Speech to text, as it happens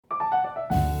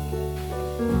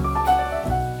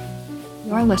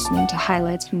You're listening to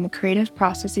highlights from the Creative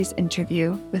Processes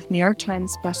interview with New York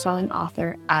Times bestselling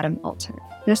author Adam Alter.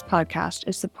 This podcast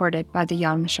is supported by the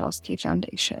Jan Michalski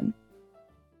Foundation.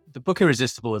 The book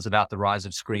Irresistible is about the rise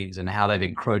of screens and how they've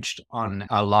encroached on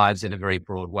our lives in a very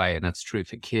broad way. And that's true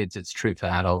for kids, it's true for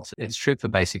adults, it's true for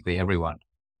basically everyone.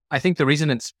 I think the reason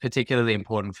it's particularly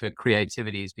important for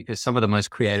creativity is because some of the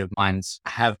most creative minds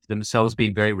have themselves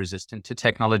been very resistant to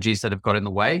technologies that have got in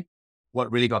the way. What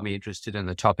really got me interested in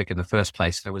the topic in the first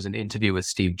place, there was an interview with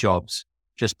Steve Jobs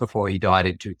just before he died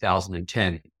in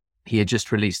 2010. He had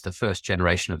just released the first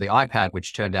generation of the iPad,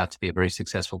 which turned out to be a very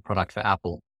successful product for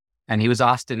Apple. And he was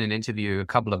asked in an interview a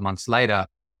couple of months later,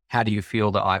 how do you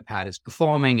feel the iPad is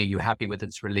performing? Are you happy with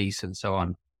its release and so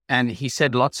on? And he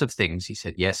said lots of things. He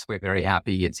said, yes, we're very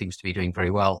happy. It seems to be doing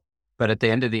very well. But at the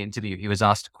end of the interview, he was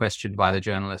asked a question by the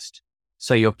journalist.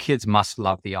 So your kids must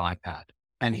love the iPad.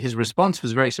 And his response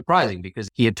was very surprising because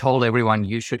he had told everyone,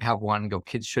 you should have one, your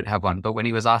kids should have one. But when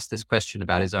he was asked this question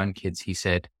about his own kids, he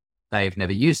said, they've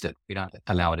never used it. We don't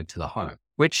allow it into the home,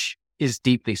 which is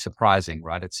deeply surprising,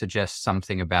 right? It suggests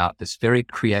something about this very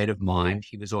creative mind.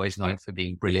 He was always known for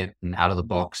being brilliant and out of the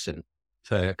box and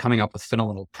for coming up with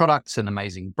phenomenal products and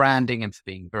amazing branding and for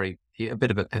being a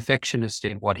bit of a perfectionist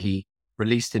in what he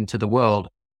released into the world.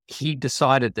 He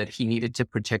decided that he needed to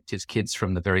protect his kids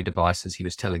from the very devices he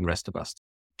was telling the rest of us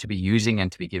to be using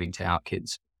and to be giving to our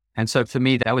kids. And so for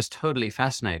me, that was totally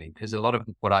fascinating because a lot of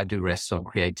what I do rests on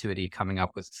creativity, coming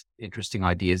up with interesting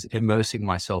ideas, immersing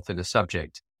myself in the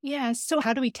subject. Yeah. So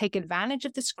how do we take advantage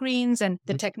of the screens and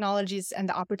the technologies and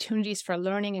the opportunities for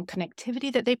learning and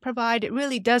connectivity that they provide? It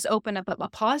really does open up a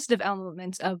positive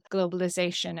element of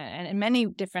globalization and in many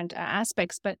different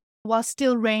aspects, but while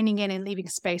still reining in and leaving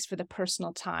space for the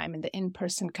personal time and the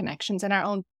in-person connections and our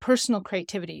own personal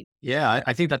creativity. Yeah,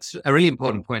 I think that's a really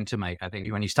important point to make. I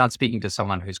think when you start speaking to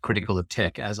someone who's critical of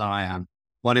tech, as I am,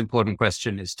 one important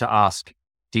question is to ask,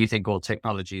 do you think all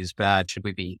technology is bad? Should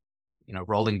we be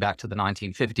rolling back to the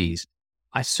 1950s.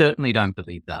 I certainly don't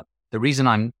believe that. The reason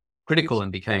I'm critical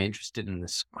and became interested in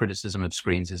this criticism of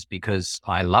screens is because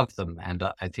I love them and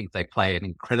I think they play an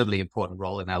incredibly important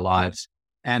role in our lives.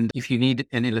 And if you need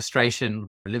an illustration,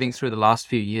 living through the last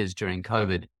few years during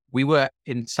COVID, we were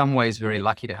in some ways very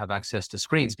lucky to have access to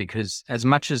screens because as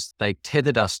much as they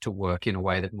tethered us to work in a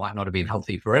way that might not have been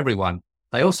healthy for everyone,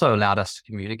 they also allowed us to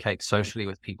communicate socially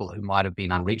with people who might have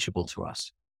been unreachable to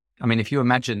us. I mean, if you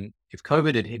imagine if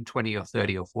COVID had hit 20 or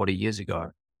 30 or 40 years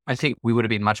ago, I think we would have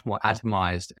been much more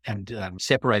atomized and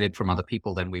separated from other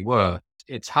people than we were.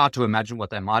 It's hard to imagine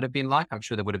what that might have been like. I'm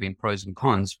sure there would have been pros and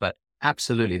cons, but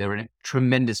absolutely, there are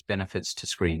tremendous benefits to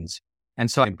screens.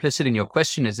 And so implicit in your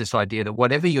question is this idea that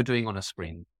whatever you're doing on a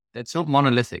screen, it's not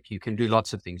monolithic. You can do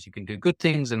lots of things. You can do good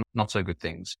things and not so good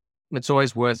things. It's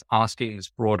always worth asking this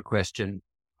broad question.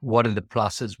 What are the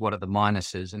pluses? What are the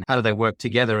minuses? And how do they work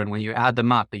together? And when you add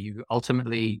them up, are you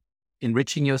ultimately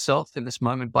enriching yourself in this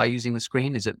moment by using the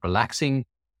screen? Is it relaxing?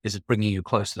 Is it bringing you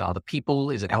closer to other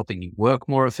people? Is it helping you work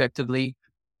more effectively?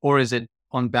 Or is it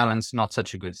on balance, not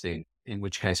such a good thing? In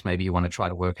which case, maybe you want to try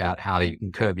to work out how you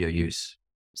can curb your use.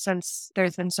 Since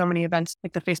there's been so many events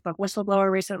like the Facebook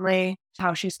whistleblower recently,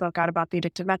 how she spoke out about the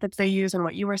addictive methods they use and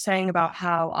what you were saying about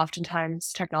how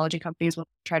oftentimes technology companies will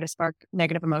try to spark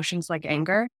negative emotions like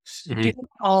anger. Do you think it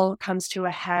all comes to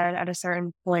a head at a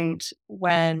certain point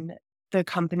when the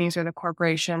companies or the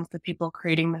corporations, the people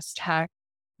creating this tech,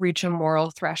 reach a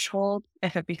moral threshold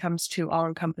if it becomes too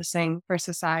all-encompassing for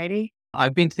society?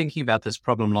 I've been thinking about this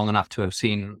problem long enough to have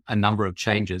seen a number of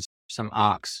changes, some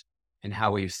arcs in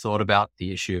how we've thought about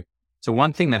the issue. So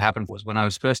one thing that happened was when I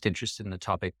was first interested in the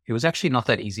topic, it was actually not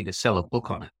that easy to sell a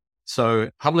book on it. So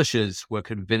publishers were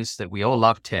convinced that we all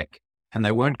love tech and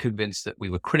they weren't convinced that we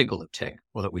were critical of tech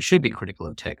or that we should be critical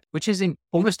of tech, which is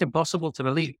almost impossible to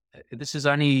believe. This is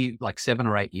only like 7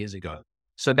 or 8 years ago.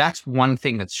 So that's one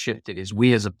thing that's shifted is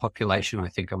we as a population, I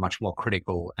think, are much more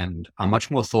critical and are much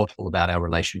more thoughtful about our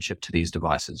relationship to these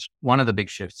devices. One of the big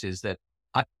shifts is that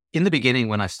in the beginning,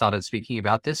 when I started speaking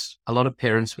about this, a lot of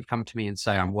parents would come to me and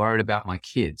say, I'm worried about my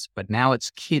kids, but now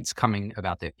it's kids coming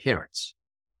about their parents.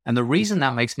 And the reason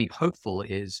that makes me hopeful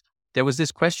is there was this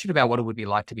question about what it would be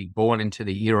like to be born into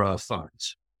the era of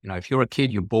phones. If you're a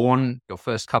kid, you're born, your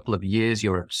first couple of years,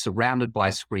 you're surrounded by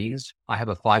screens. I have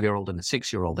a 5-year-old and a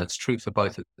 6-year-old. That's true for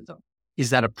both of them. Is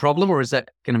that a problem or is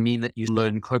that going to mean that you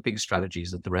learn coping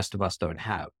strategies that the rest of us don't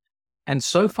have? And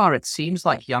so far, it seems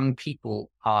like young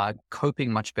people are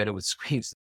coping much better with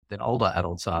screens than older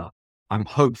adults are. I'm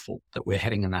hopeful that we're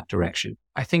heading in that direction.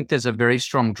 I think there's a very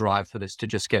strong drive for this to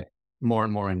just get more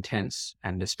and more intense.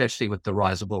 And especially with the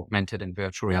rise of augmented and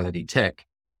virtual reality tech,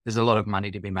 there's a lot of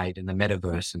money to be made in the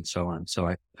metaverse and so on. So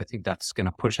I think that's going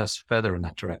to push us further in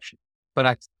that direction.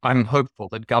 But I'm hopeful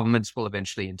that governments will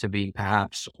eventually intervene,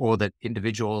 perhaps, or that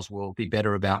individuals will be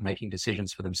better about making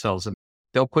decisions for themselves. And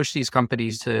they'll push these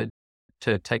companies to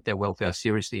take their welfare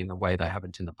seriously in the way they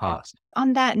haven't in the past.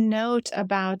 On that note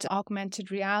about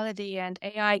augmented reality and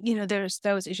AI, there's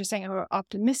those, as you're saying, who are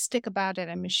optimistic about it,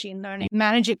 and machine learning.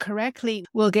 Manage it correctly,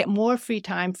 we'll get more free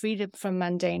time, freedom from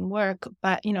mundane work.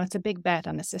 But, it's a big bet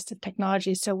on assistive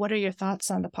technology. So what are your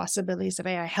thoughts on the possibilities of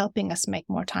AI helping us make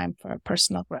more time for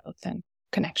personal growth and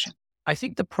connection? I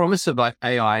think the promise of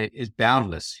AI is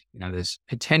boundless. There's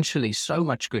potentially so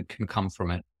much good can come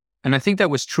from it. And I think that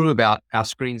was true about our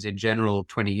screens in general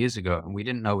 20 years ago, and we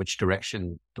didn't know which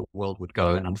direction the world would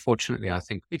go. And unfortunately, I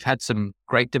think we've had some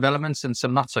great developments and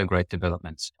some not so great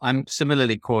developments. I'm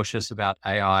similarly cautious about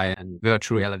AI and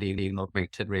virtual reality and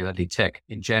augmented reality tech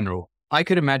in general. I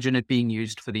could imagine it being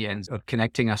used for the ends of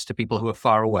connecting us to people who are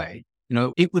far away.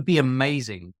 It would be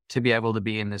amazing to be able to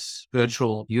be in this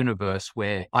virtual universe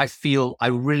where I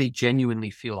really genuinely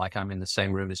feel like I'm in the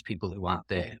same room as people who aren't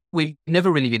there. We've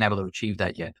never really been able to achieve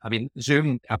that yet. I mean,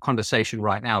 Zoom, our conversation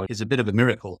right now is a bit of a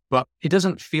miracle, but it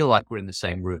doesn't feel like we're in the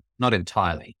same room. Not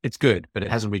entirely. It's good, but it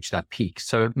hasn't reached that peak.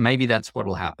 So maybe that's what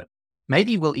will happen.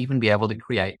 Maybe we'll even be able to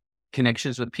create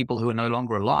connections with people who are no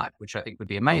longer alive, which I think would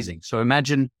be amazing. So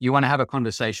imagine you want to have a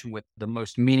conversation with the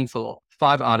most meaningful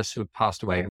 5 artists who have passed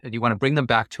away, and you want to bring them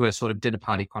back to a sort of dinner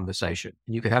party conversation.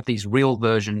 And you could have these real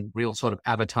sort of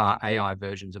avatar AI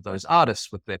versions of those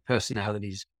artists with their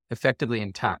personalities effectively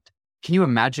intact. Can you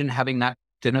imagine having that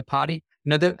dinner party?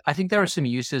 I think there are some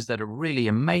uses that are really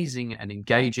amazing and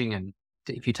engaging, and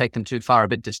if you take them too far, a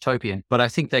bit dystopian, but I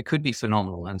think they could be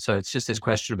phenomenal. And so it's just this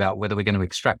question about whether we're going to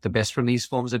extract the best from these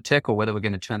forms of tech or whether we're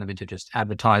going to turn them into just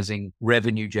advertising,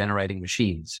 revenue generating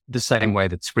machines, the same way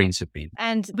that screens have been.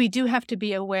 And we do have to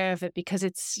be aware of it because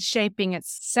it's shaping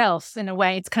itself in a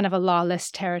way. It's kind of a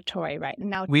lawless territory right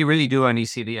now. We really do only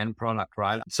see the end product,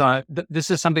 right? So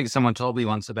this is something someone told me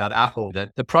once about Apple,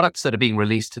 that the products that are being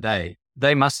released today,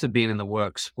 they must have been in the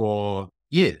works for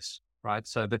years. Right.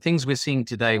 So the things we're seeing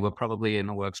today were probably in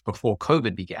the works before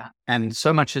COVID began. And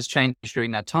so much has changed during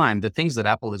that time. The things that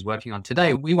Apple is working on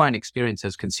today, we won't experience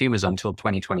as consumers until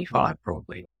 2025,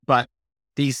 probably. But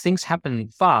these things happen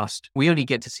fast. We only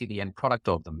get to see the end product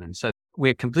of them. And so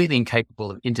we're completely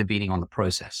incapable of intervening on the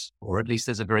process, or at least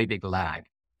there's a very big lag.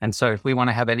 And so if we want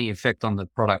to have any effect on the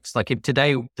products, like if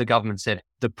today the government said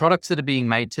the products that are being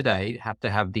made today have to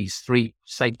have these 3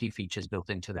 safety features built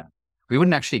into them, we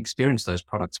wouldn't actually experience those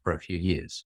products for a few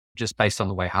years, just based on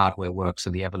the way hardware works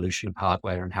and the evolution of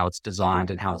hardware and how it's designed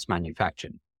and how it's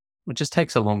manufactured. It just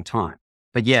takes a long time.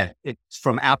 But yeah, it's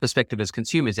from our perspective as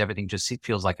consumers, everything just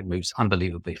feels like it moves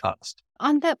unbelievably fast.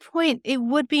 On that point, it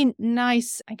would be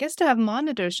nice, I guess, to have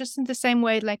monitors just in the same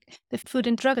way like the Food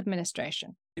and Drug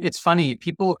Administration. It's funny,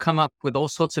 people come up with all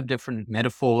sorts of different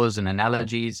metaphors and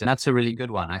analogies, and that's a really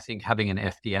good one. I think having an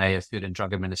FDA, a Food and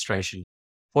Drug Administration,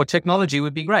 for technology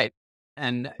would be great.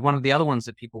 And one of the other ones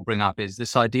that people bring up is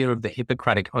this idea of the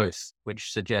Hippocratic Oath,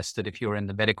 which suggests that if you're in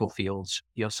the medical fields,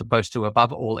 you're supposed to,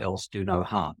 above all else, do no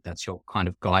harm. That's your kind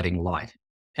of guiding light.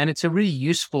 And it's a really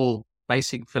useful,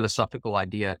 basic philosophical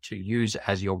idea to use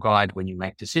as your guide when you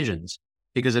make decisions,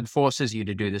 because it forces you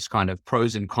to do this kind of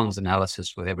pros and cons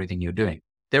analysis with everything you're doing.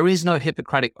 There is no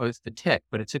Hippocratic Oath for tech,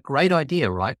 but it's a great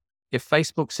idea, right? If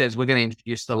Facebook says we're going to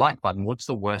introduce the like button, what's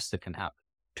the worst that can happen?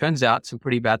 Turns out some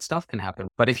pretty bad stuff can happen.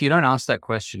 But if you don't ask that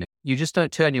question, you just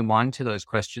don't turn your mind to those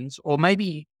questions, or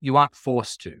maybe you aren't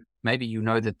forced to. Maybe you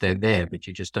know that they're there, but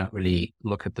you just don't really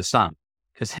look at the sun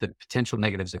because the potential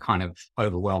negatives are kind of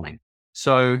overwhelming.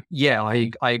 So yeah,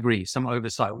 I agree. Some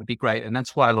oversight would be great. And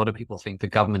that's why a lot of people think the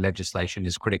government legislation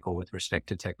is critical with respect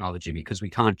to technology, because we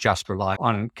can't just rely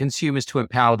on consumers to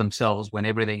empower themselves when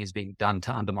everything is being done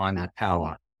to undermine that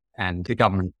power. And the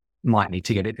government might need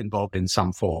to get it involved in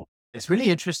some form. It's really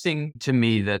interesting to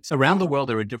me that around the world,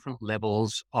 there are different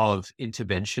levels of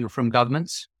intervention from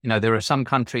governments. There are some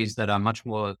countries that are much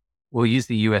more, we'll use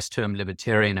the US term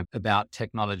libertarian about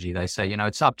technology. They say,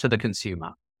 it's up to the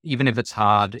consumer. Even if it's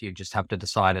hard, you just have to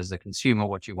decide as the consumer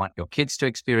what you want your kids to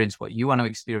experience, what you want to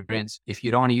experience. If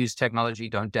you don't want to use technology,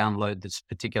 don't download this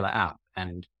particular app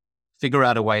and figure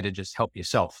out a way to just help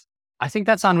yourself. I think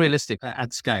that's unrealistic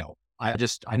at scale.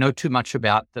 I know too much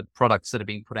about the products that are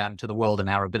being put out into the world and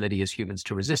our ability as humans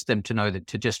to resist them, to know that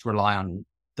to just rely on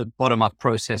the bottom-up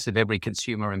process of every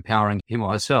consumer empowering him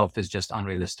or herself is just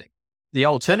unrealistic. The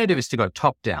alternative is to go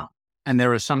top-down. And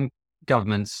there are some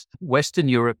governments, Western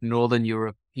Europe, Northern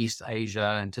Europe, East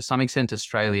Asia, and to some extent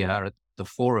Australia are at the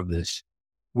fore of this,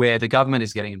 where the government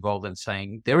is getting involved and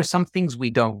saying, there are some things we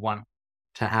don't want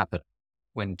to happen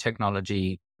when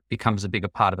technology becomes a bigger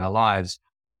part of our lives.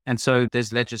 And so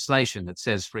there's legislation that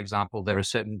says, for example, there are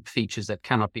certain features that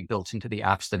cannot be built into the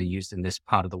apps that are used in this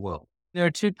part of the world. There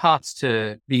are two parts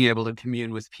to being able to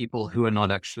commune with people who are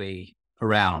not actually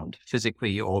around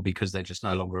physically or because they're just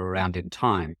no longer around in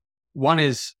time. One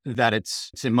is that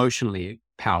it's emotionally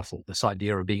powerful, this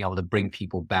idea of being able to bring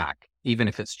people back, even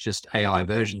if it's just AI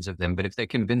versions of them. But if they're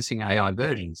convincing AI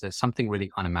versions, there's something really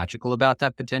kind of magical about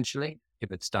that potentially,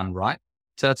 if it's done right.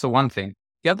 So that's the one thing.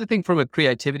 The other thing from a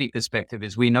creativity perspective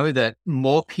is we know that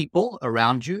more people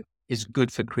around you is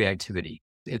good for creativity.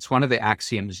 It's one of the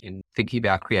axioms in thinking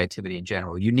about creativity in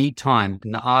general. You need time.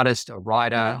 An artist, a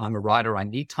writer, I'm a writer, I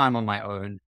need time on my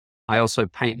own. I also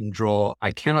paint and draw.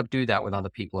 I cannot do that with other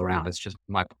people around. It's just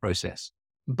my process.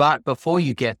 But before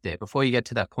you get there, before you get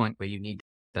to that point where you need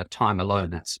that time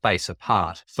alone, that space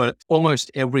apart, for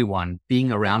almost everyone,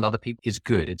 being around other people is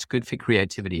good. It's good for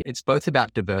creativity. It's both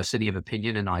about diversity of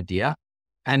opinion and idea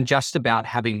and just about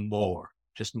having more,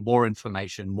 just more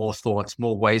information, more thoughts,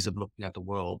 more ways of looking at the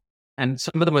world. And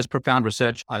some of the most profound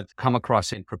research I've come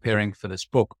across in preparing for this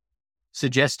book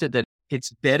suggested that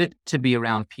it's better to be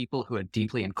around people who are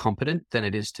deeply incompetent than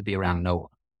it is to be around no one,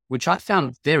 which I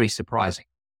found very surprising.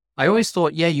 I always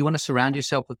thought, yeah, you want to surround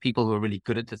yourself with people who are really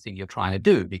good at the thing you're trying to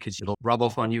do because it'll rub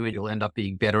off on you and you'll end up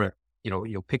being better at,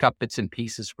 you'll pick up bits and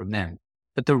pieces from them.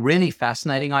 But the really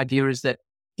fascinating idea is that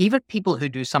even people who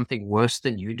do something worse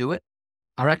than you do it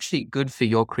are actually good for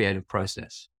your creative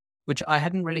process, which I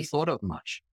hadn't really thought of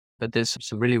much. But there's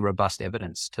some really robust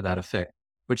evidence to that effect,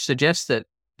 which suggests that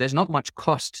there's not much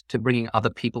cost to bringing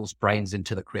other people's brains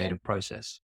into the creative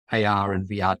process. AR and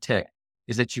VR tech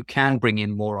is that you can bring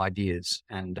in more ideas.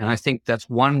 And I think that's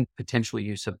one potential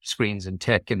use of screens and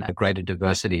tech and a greater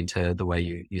diversity into the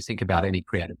way you think about any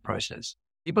creative process.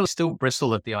 People still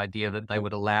bristle at the idea that they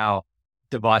would allow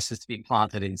devices to be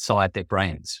implanted inside their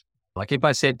brains. Like if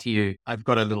I said to you, I've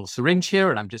got a little syringe here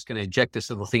and I'm just going to inject this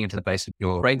little thing into the base of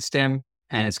your brainstem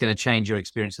and it's going to change your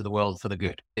experience of the world for the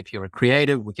good. If you're a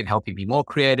creative, we can help you be more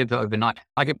creative overnight.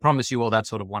 I can promise you all that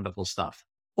sort of wonderful stuff.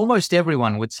 Almost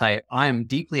everyone would say, I am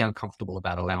deeply uncomfortable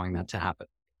about allowing that to happen.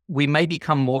 We may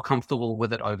become more comfortable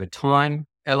with it over time.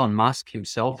 Elon Musk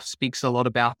himself speaks a lot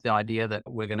about the idea that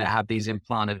we're going to have these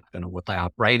implanted, I don't know what they are,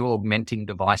 brain augmenting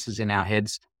devices in our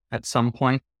heads at some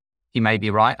point. He may be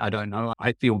right. I don't know.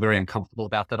 I feel very uncomfortable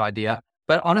about that idea.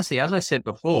 But honestly, as I said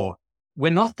before, we're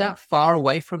not that far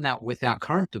away from that with our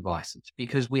current devices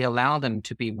because we allow them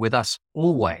to be with us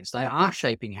always. They are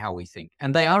shaping how we think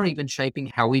and they are even shaping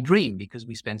how we dream because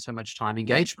we spend so much time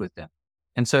engaged with them.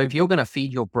 And so if you're going to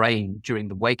feed your brain during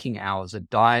the waking hours a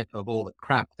diet of all the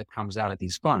crap that comes out of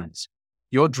these phones,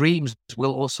 your dreams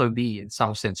will also be in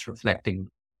some sense reflecting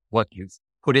what you've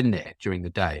put in there during the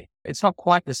day. It's not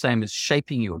quite the same as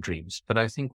shaping your dreams, but I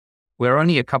think we're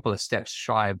only a couple of steps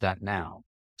shy of that now.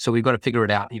 So we've got to figure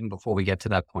it out even before we get to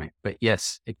that point. But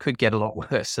yes, it could get a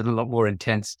lot worse and a lot more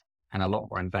intense and a lot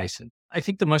more invasive. I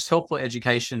think the most helpful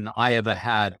education I ever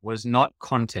had was not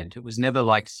content. It was never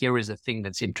like, here is a thing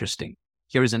that's interesting.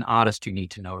 Here is an artist you need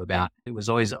to know about. It was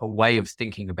always a way of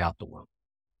thinking about the world.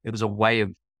 It was a way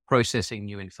of processing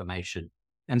new information.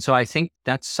 And so I think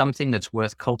that's something that's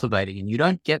worth cultivating. And you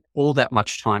don't get all that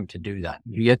much time to do that.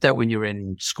 You get that when you're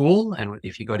in school. And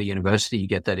if you go to university, you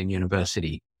get that in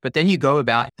university. But then you go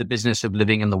about the business of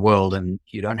living in the world and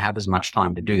you don't have as much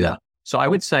time to do that. So I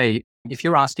would say, if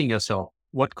you're asking yourself,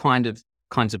 what kinds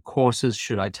of courses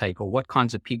should I take or what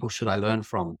kinds of people should I learn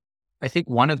from? I think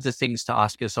one of the things to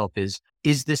ask yourself is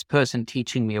this person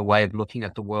teaching me a way of looking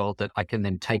at the world that I can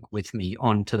then take with me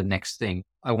on to the next thing?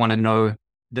 I want to know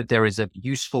that there is a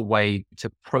useful way to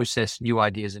process new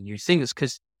ideas and new things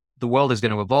because the world is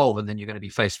going to evolve and then you're going to be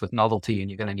faced with novelty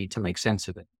and you're going to need to make sense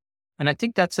of it. And I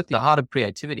think that's at the heart of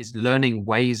creativity is learning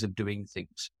ways of doing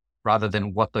things rather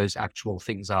than what those actual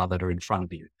things are that are in front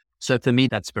of you. So for me,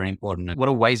 that's very important. What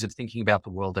are ways of thinking about the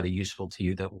world that are useful to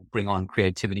you that will bring on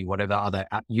creativity, whatever other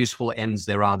useful ends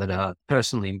there are that are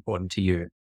personally important to you?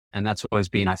 And that's always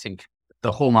been, I think,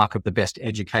 the hallmark of the best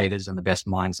educators and the best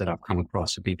minds that I've come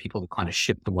across would be people that kind of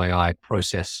shift the way I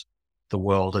process the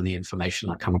world and the information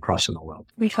I come across in the world.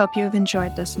 We hope you have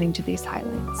enjoyed listening to these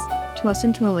highlights. To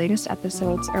listen to the latest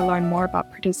episodes or learn more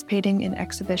about participating in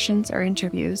exhibitions or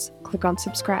interviews, click on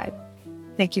subscribe.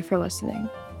 Thank you for listening.